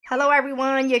Hello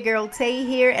everyone, your girl Tay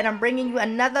here, and I'm bringing you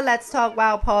another Let's Talk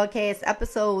Wild podcast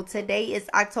episode. Today is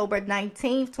October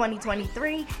 19th,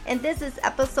 2023, and this is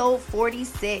episode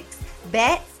 46,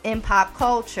 Bats in Pop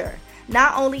Culture.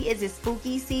 Not only is it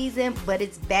spooky season, but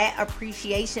it's Bat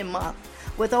Appreciation Month.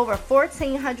 With over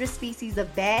 1,400 species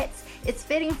of bats, it's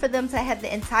fitting for them to have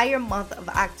the entire month of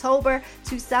October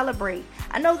to celebrate.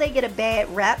 I know they get a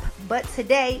bad rep, but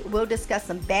today we'll discuss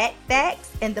some bat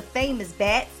facts and the famous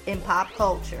bats in pop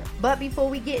culture. But before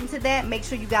we get into that, make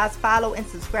sure you guys follow and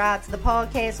subscribe to the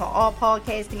podcast on all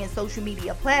podcasting and social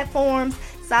media platforms.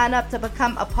 Sign up to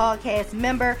become a podcast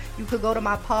member. You could go to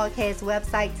my podcast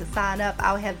website to sign up.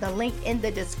 I'll have the link in the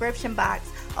description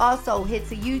box. Also, hit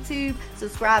to YouTube,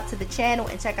 subscribe to the channel,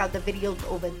 and check out the videos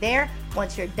over there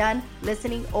once you're done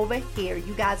listening over here.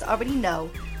 You guys already know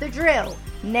the drill.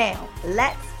 Now,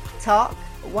 let's talk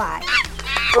why.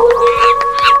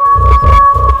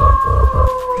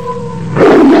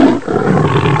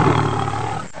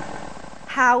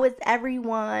 How is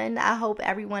everyone? I hope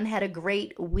everyone had a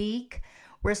great week.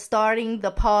 We're starting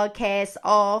the podcast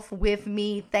off with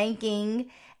me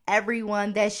thanking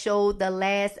everyone that showed the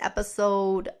last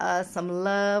episode some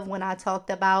love when I talked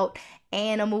about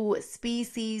animal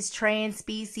species, trans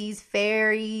species,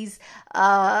 fairies,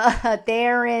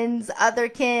 therans,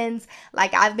 otherkins.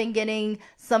 Like, I've been getting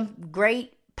some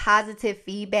great positive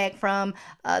feedback from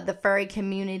the furry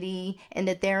community and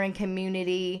the theran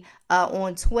community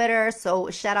on Twitter.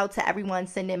 So shout out to everyone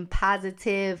sending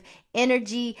positive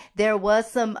energy. There was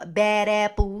some bad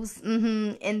apples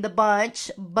in the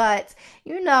bunch, but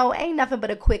ain't nothing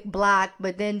but a quick block.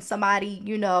 But then somebody,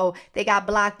 they got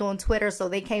blocked on Twitter, so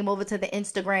they came over to the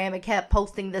Instagram and kept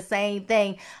posting the same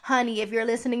thing. Honey, if you're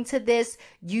listening to this,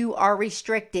 you are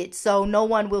restricted, so no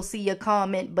one will see your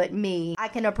comment but me. I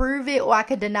can approve it or I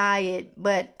can deny it,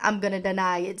 but I'm gonna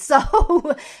deny it. So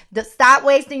stop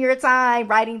wasting your time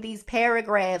writing these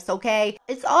paragraphs, okay?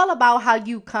 It's all about how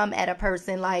you come at a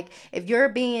person. Like, if you're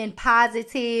being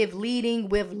positive, leading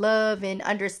with love and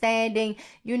understanding,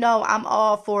 I'm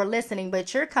all for listening.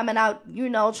 But you're coming out,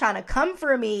 trying to come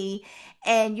for me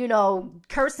and,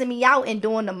 cursing me out and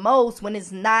doing the most when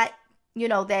it's not,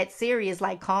 that serious.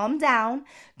 Like, calm down,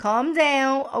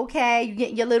 okay? You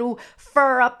get your little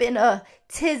fur up in a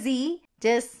tizzy.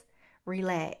 Just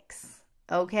relax,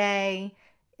 okay?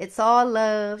 It's all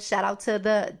love. Shout out to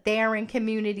the Theran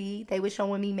community. They were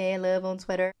showing me mad love on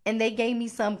Twitter. And they gave me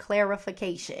some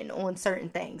clarification on certain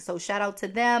things. So shout out to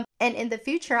them. And in the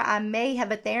future, I may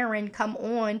have a Theran come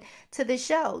on to the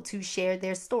show to share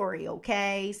their story,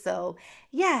 okay? So,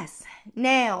 yes.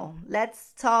 Now,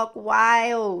 let's talk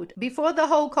wild. Before the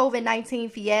whole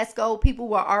COVID-19 fiasco, people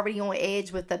were already on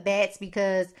edge with the bats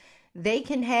because they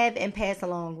can have and pass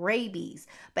along rabies.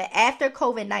 But after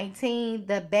COVID-19,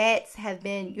 the bats have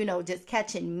been, just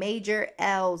catching major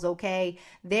L's, okay?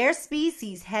 Their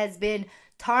species has been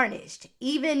tarnished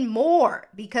even more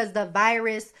because the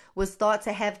virus was thought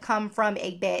to have come from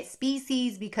a bat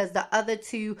species because the other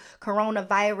two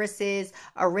coronaviruses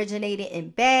originated in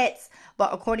bats.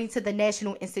 But according to the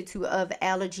National Institute of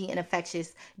Allergy and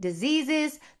Infectious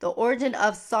Diseases, the origin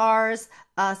of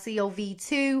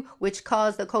SARS-CoV-2, which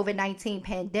caused the COVID-19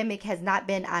 pandemic, has not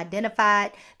been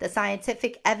identified. The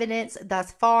scientific evidence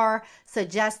thus far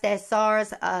suggests that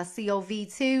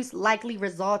SARS-CoV-2 likely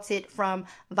resulted from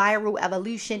viral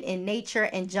evolution in nature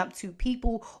and jumped to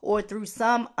people or through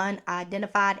some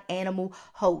unidentified animal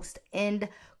host. End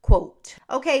quote.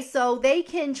 Okay, so they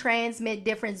can transmit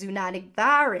different zoonotic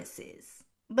viruses.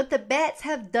 But the bats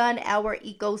have done our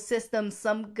ecosystem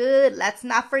some good. Let's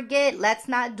not forget. Let's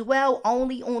not dwell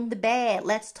only on the bad.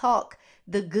 Let's talk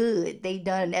the good they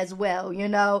done as well.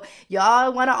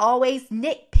 Y'all want to always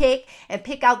nitpick and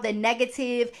pick out the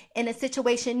negative in a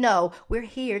situation. No, we're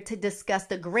here to discuss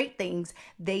the great things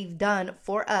they've done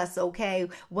for us, okay?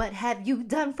 What have you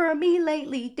done for me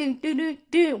lately?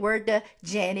 Word to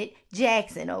Janet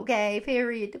Jackson, okay?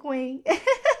 Period, the queen.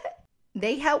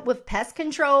 They help with pest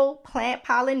control, plant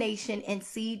pollination, and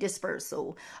seed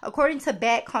dispersal. According to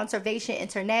Bat Conservation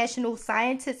International,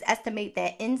 scientists estimate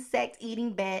that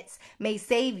insect-eating bats may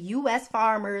save U.S.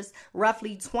 farmers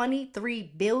roughly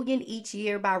 $23 billion each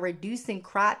year by reducing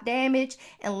crop damage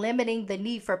and limiting the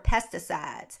need for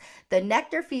pesticides. The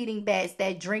nectar-feeding bats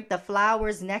that drink the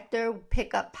flower's nectar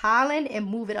pick up pollen and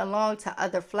move it along to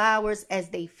other flowers as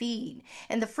they feed.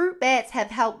 And the fruit bats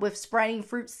have helped with spreading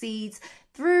fruit seeds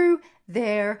through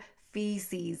their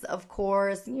feces. Of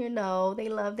course, they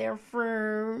love their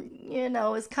fruit,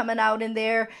 it's coming out in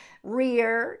their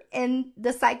rear, and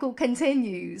the cycle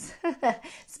continues.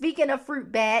 Speaking of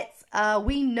fruit bats,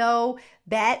 we know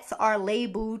bats are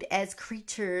labeled as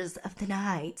creatures of the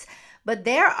night, But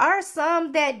there are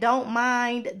some that don't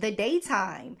mind the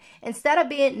daytime. Instead of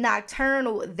being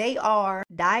nocturnal, they are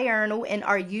diurnal and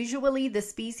are usually the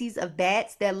species of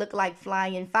bats that look like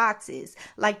flying foxes,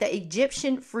 like the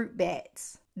Egyptian fruit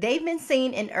bats. They've been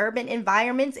seen in urban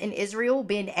environments in Israel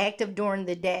being active during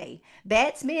the day.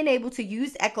 Bats being able to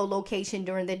use echolocation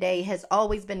during the day has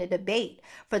always been a debate.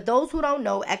 For those who don't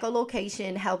know,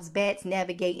 echolocation helps bats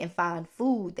navigate and find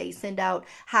food. They send out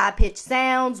high-pitched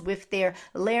sounds with their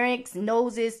larynx,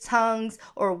 noses, tongues,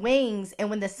 or wings, and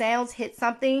when the sounds hit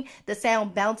something, the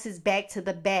sound bounces back to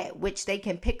the bat, which they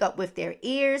can pick up with their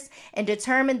ears and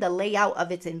determine the layout of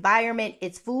its environment,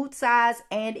 its food size,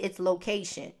 and its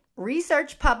location.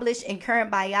 Research published in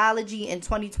Current Biology in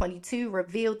 2022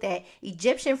 revealed that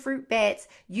Egyptian fruit bats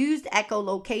used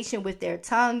echolocation with their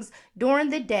tongues during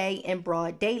the day in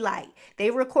broad daylight. They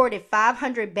recorded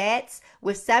 500 bats,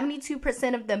 with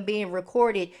 72% of them being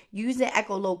recorded using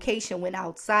echolocation when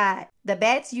outside. The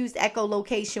bats used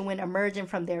echolocation when emerging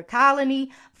from their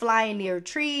colony, flying near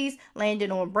trees,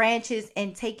 landing on branches,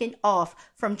 and taking off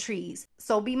from trees.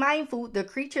 So be mindful, the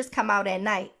creatures come out at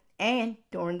night and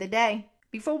during the day.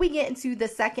 Before we get into the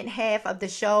second half of the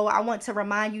show, I want to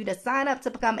remind you to sign up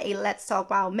to become a Let's Talk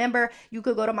Wild member. You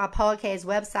could go to my podcast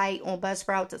website on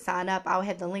Buzzsprout to sign up. I'll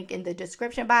have the link in the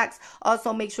description box.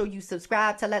 Also, make sure you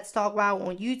subscribe to Let's Talk Wild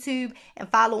on YouTube and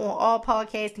follow on all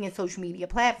podcasting and social media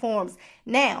platforms.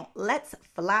 Now, let's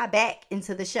fly back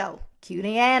into the show. Cue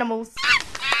the animals.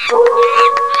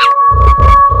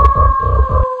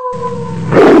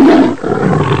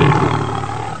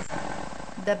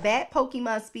 The bat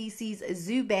Pokemon species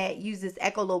Zubat uses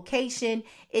echolocation.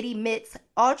 It emits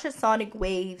ultrasonic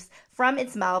waves from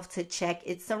its mouth to check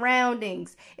its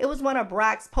surroundings. It was one of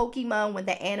Brock's Pokemon when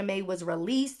the anime was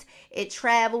released. It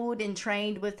traveled and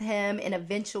trained with him and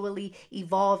eventually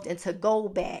evolved into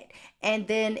Golbat, and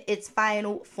then its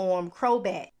final form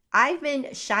Crobat. I've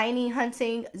been shiny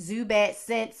hunting Zubat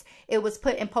since it was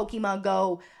put in Pokemon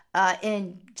Go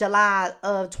in July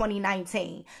of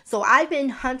 2019. So I've been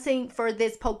hunting for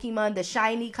this Pokemon, the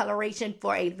shiny coloration,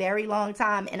 for a very long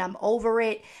time, and I'm over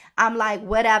it. I'm like,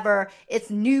 whatever. It's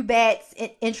new bats.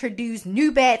 It introduced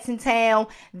new bats in town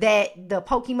that the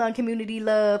Pokemon community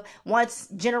love. Once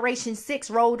Generation 6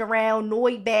 rolled around,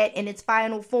 Noibat in its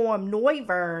final form,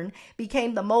 Noivern,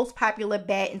 became the most popular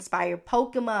bat-inspired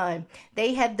Pokemon.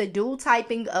 They have the dual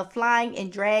typing of flying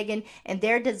and dragon, and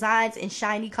their designs and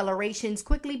shiny colorations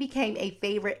quickly became a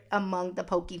favorite among the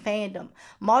Poke fandom.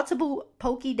 Multiple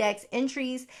Pokédex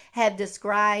entries have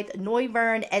described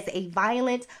Noivern as a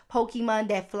violent Pokemon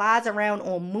that flies around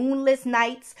on moonless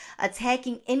nights,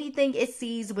 attacking anything it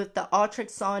sees with the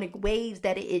ultrasonic waves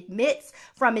that it emits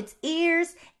from its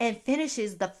ears, and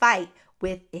finishes the fight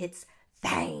with its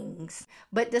fangs.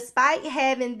 But despite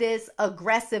having this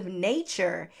aggressive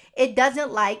nature, it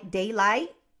doesn't like daylight,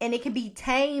 and it can be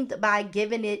tamed by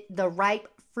giving it the ripe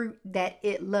fruit that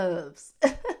it loves.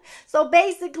 So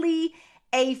basically,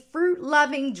 a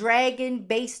fruit-loving dragon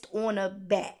based on a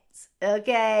bat.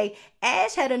 Okay,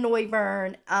 Ash had a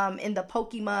Noivern in the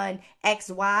Pokemon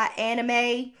XY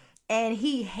anime, and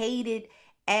he hated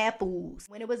apples.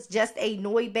 When it was just a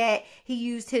Noibat, he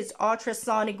used his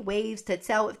ultrasonic waves to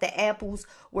tell if the apples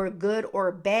were good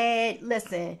or bad.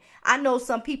 Listen, I know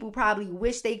some people probably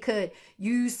wish they could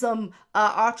use some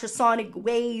ultrasonic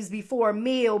waves before a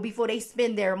meal, before they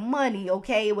spend their money,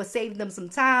 okay? It would save them some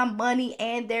time, money,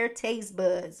 and their taste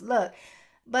buds. Look,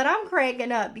 but I'm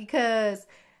cracking up because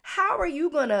how are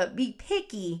you going to be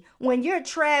picky when you're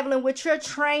traveling with your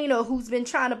trainer who's been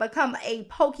trying to become a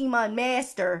Pokemon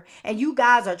master, and you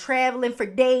guys are traveling for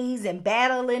days and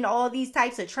battling all these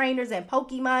types of trainers and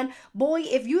Pokemon? Boy,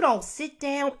 if you don't sit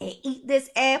down and eat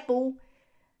this apple,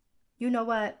 you know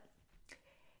what?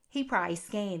 He probably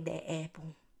scanned that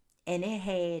apple and it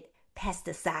had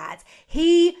pesticides.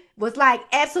 He was like,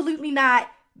 absolutely not.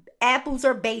 Apples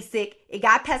are basic. It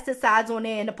got pesticides on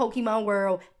there in the Pokemon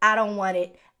world. I don't want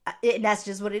it. That's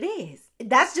just what it is.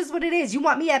 That's just what it is. You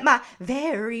want me at my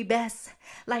very best,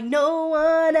 like no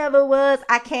one ever was.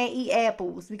 I can't eat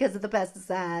apples because of the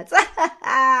pesticides.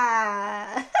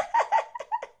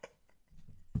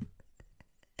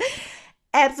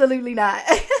 Absolutely not.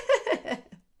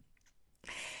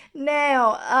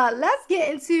 Now, let's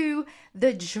get into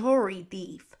the Jewelry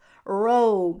Thief,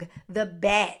 Rogue, the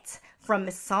bat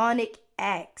from Sonic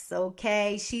X,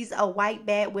 okay? She's a white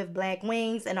bat with black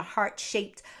wings and a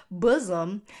heart-shaped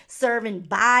bosom, serving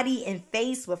body and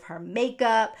face with her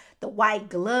makeup, the white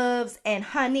gloves, and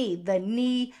honey, the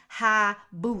knee-high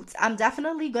boots. I'm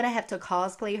definitely going to have to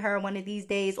cosplay her one of these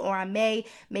days, or I may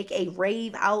make a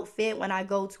rave outfit when I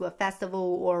go to a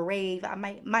festival or a rave. I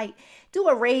might do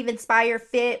a rave-inspired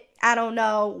fit. I don't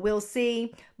know. We'll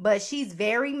see. But she's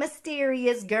very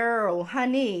mysterious, girl.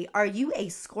 Honey, are you a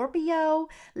Scorpio?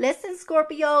 Listen,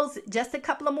 Scorpios, just a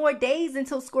couple of more days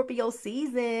until Scorpio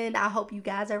season. I hope you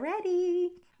guys are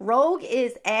ready. Rogue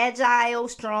is agile,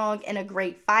 strong, and a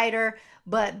great fighter,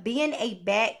 but being a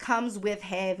bat comes with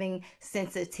having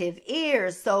sensitive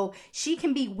ears, so she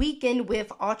can be weakened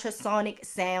with ultrasonic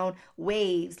sound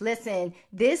waves. Listen,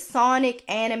 this Sonic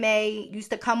anime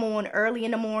used to come on early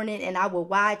in the morning and I would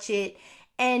watch it.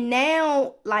 And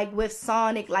now, like with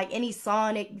Sonic, like any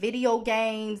Sonic video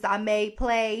games I may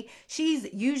play,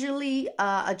 she's usually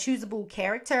a choosable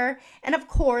character. And of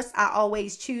course, I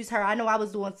always choose her. I know I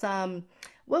was doing some,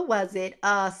 what was it?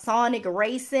 Sonic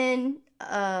Racing.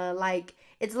 Like,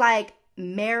 it's like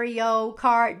Mario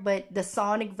Kart, but the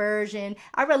Sonic version.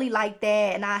 I really like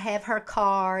that. And I have her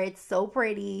car. It's so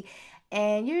pretty.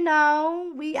 And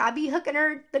I be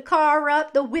hooking the car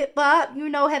up, the whip up,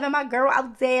 having my girl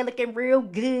out there looking real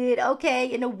good, okay,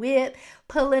 in the whip,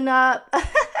 pulling up.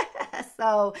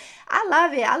 So I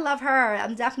love it. I love her.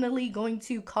 I'm definitely going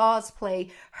to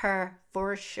cosplay her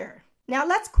for sure. Now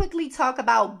let's quickly talk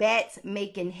about bats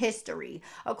making history.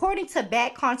 According to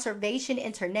Bat Conservation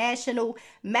International,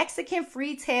 Mexican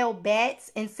free-tailed bats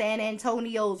in San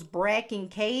Antonio's Bracken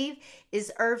Cave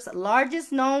is Earth's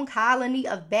largest known colony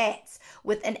of bats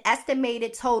with an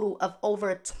estimated total of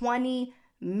over 20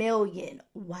 million.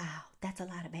 Wow, that's a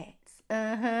lot of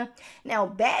bats. Now,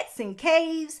 bats in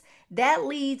caves, that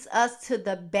leads us to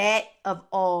the bat of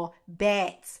all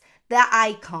bats. The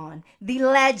icon, the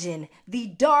legend, the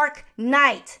Dark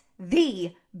Knight,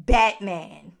 the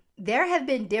Batman. There have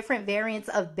been different variants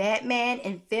of Batman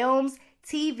in films,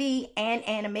 TV, and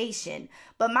animation,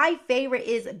 but my favorite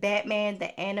is Batman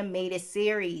the Animated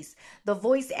Series. The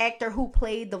voice actor who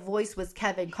played the voice was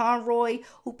Kevin Conroy,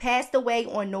 who passed away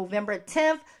on November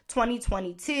 10th,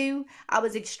 2022. I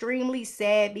was extremely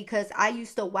sad because I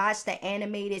used to watch the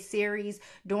animated series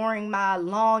during my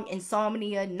long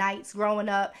insomnia nights growing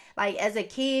up. Like as a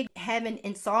kid, having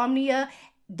insomnia,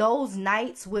 those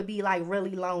nights would be like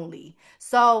really lonely.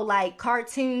 So like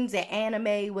cartoons and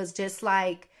anime was just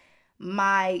like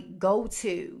my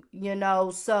go-to,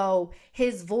 so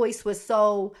his voice was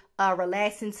so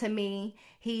relaxing to me.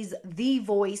 He's the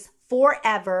voice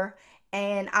forever,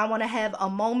 and I want to have a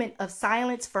moment of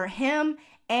silence for him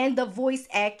and the voice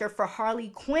actor for Harley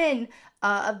Quinn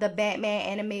of the Batman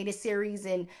animated series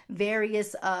and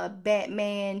various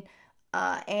Batman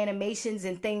animations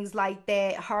and things like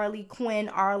that. Harley Quinn,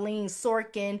 Arlene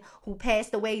Sorkin, who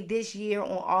passed away this year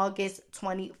on August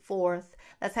 24th.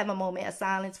 Let's have a moment of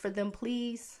silence for them,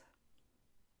 please.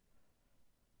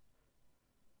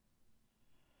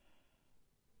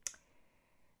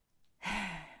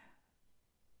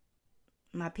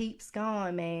 My peeps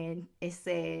gone, man. It's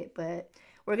sad, but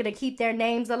we're going to keep their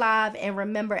names alive and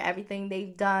remember everything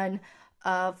they've done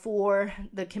for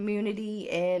the community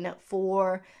and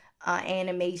for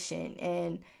animation.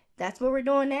 And that's what we're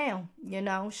doing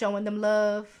now, showing them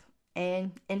love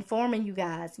and informing you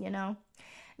guys.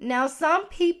 Now, some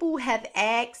people have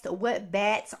asked what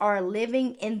bats are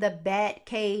living in the Bat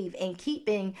Cave and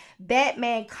keeping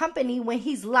Batman company when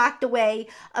he's locked away,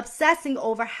 obsessing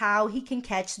over how he can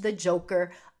catch the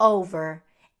Joker over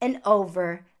and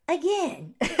over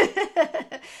again.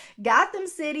 Gotham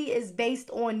City is based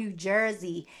on New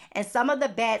Jersey, and some of the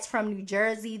bats from New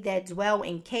Jersey that dwell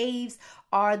in caves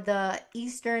are the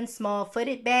eastern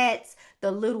small-footed bats,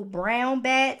 the little brown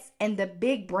bats, and the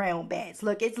big brown bats.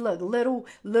 Look, little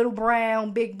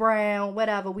brown, big brown,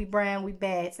 whatever. We brown, we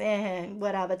bats,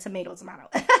 whatever. Tomato.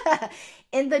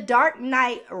 In the Dark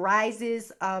Knight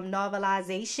Rises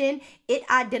novelization, it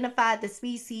identified the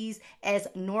species as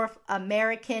North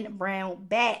American brown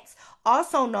bats,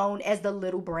 also known as the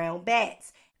little brown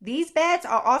bats. These bats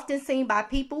are often seen by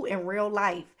people in real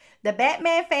life. The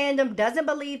Batman fandom doesn't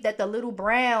believe that the little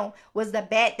brown was the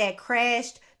bat that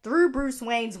crashed through Bruce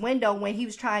Wayne's window when he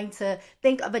was trying to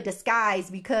think of a disguise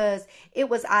because it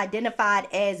was identified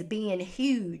as being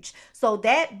huge. So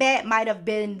that bat might have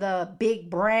been the big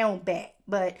brown bat.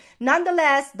 But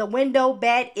nonetheless, the window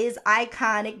bat is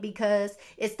iconic because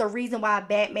it's the reason why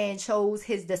Batman chose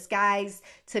his disguise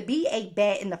to be a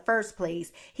bat in the first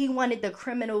place. He wanted the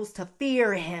criminals to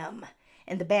fear him.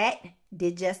 And the bat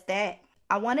did just that.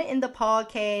 I want to end the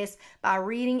podcast by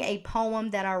reading a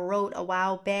poem that I wrote a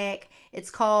while back. It's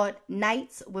called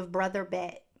Nights with Brother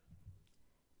Bat.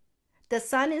 The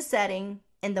sun is setting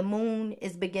and the moon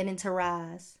is beginning to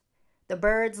rise. The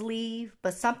birds leave,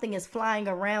 but something is flying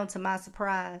around to my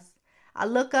surprise. I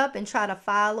look up and try to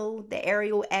follow the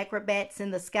aerial acrobats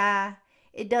in the sky.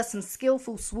 It does some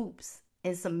skillful swoops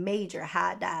and some major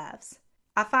high dives.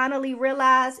 I finally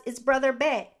realize it's Brother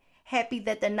Bat, happy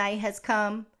that the night has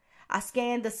come. I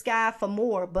scan the sky for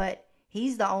more, but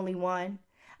he's the only one.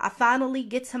 I finally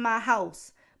get to my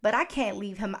house, but I can't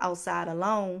leave him outside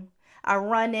alone. I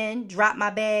run in, drop my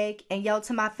bag, and yell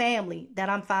to my family that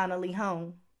I'm finally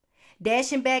home.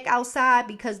 Dashing back outside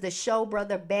because the show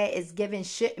Brother Bat is giving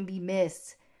shouldn't be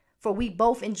missed. For we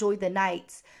both enjoy the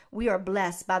nights. We are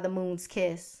blessed by the moon's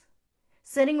kiss.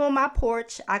 Sitting on my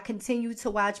porch, I continue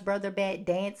to watch Brother Bat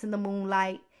dance in the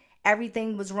moonlight.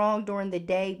 Everything was wrong during the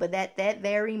day, but at that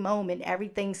very moment,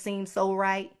 everything seemed so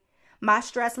right. My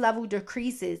stress level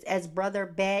decreases as Brother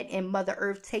Bat and Mother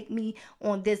Earth take me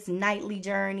on this nightly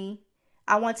journey.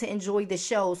 I want to enjoy the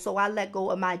show, so I let go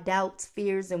of my doubts,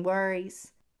 fears, and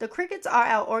worries. The crickets are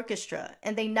our orchestra,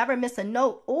 and they never miss a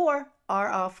note or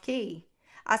are off key.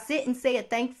 I sit and say a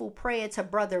thankful prayer to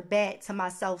Brother Bat to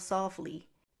myself softly.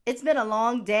 It's been a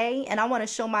long day, and I want to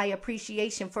show my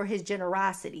appreciation for his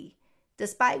generosity.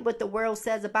 Despite what the world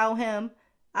says about him,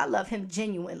 I love him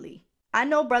genuinely. I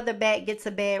know Brother Bat gets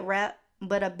a bad rep,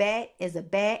 but a bat is a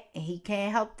bat, and he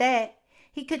can't help that.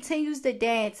 He continues to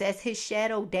dance as his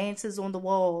shadow dances on the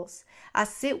walls. I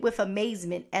sit with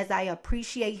amazement as I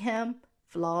appreciate him,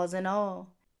 flaws and all.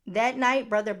 That night,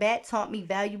 Brother Bat taught me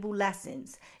valuable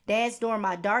lessons. Dance during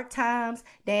my dark times,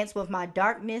 dance with my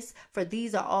darkness, for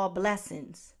these are all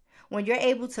blessings. When you're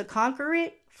able to conquer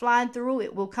it, flying through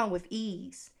it will come with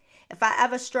ease. If I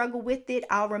ever struggle with it,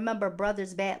 I'll remember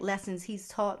Brother's Bat lessons he's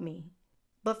taught me.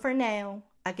 But for now,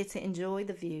 I get to enjoy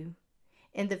the view.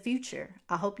 In the future,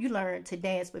 I hope you learn to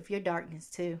dance with your darkness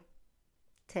too.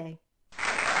 Tay.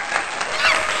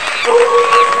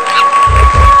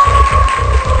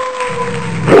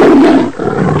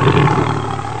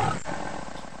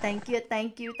 Thank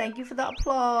you for the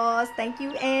applause. Thank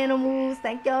you, animals.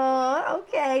 Thank y'all.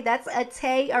 Okay, that's a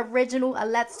Tay original, a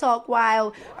Let's Talk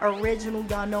Wild original.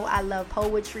 Y'all know I love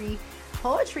poetry.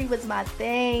 Poetry was my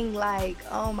thing. Like,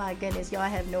 oh my goodness, y'all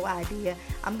have no idea.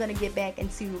 I'm gonna get back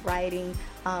into writing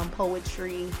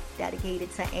poetry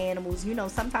dedicated to animals. You know,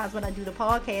 sometimes when I do the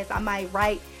podcast, I might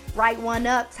write one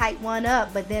up, type one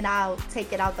up, but then I'll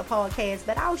take it out the podcast.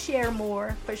 But I'll share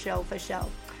more for sure.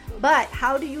 But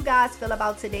how do you guys feel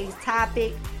about today's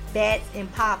topic, bats in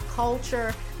pop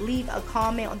culture? Leave a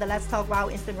comment on the Let's Talk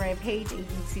Wild Instagram page and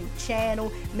YouTube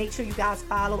channel. Make sure you guys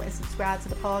follow and subscribe to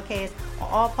the podcast on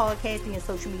all podcasting and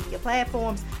social media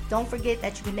platforms. Don't forget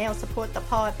that you can now support the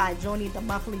pod by joining the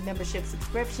monthly membership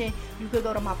subscription. You could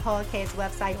go to my podcast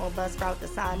website on Buzzsprout to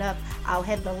sign up. I'll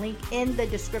have the link in the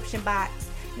description box.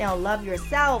 Now, love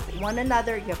yourself, one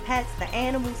another, your pets, the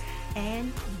animals,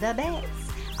 and the bats.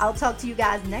 I'll talk to you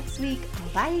guys next week.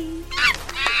 Bye.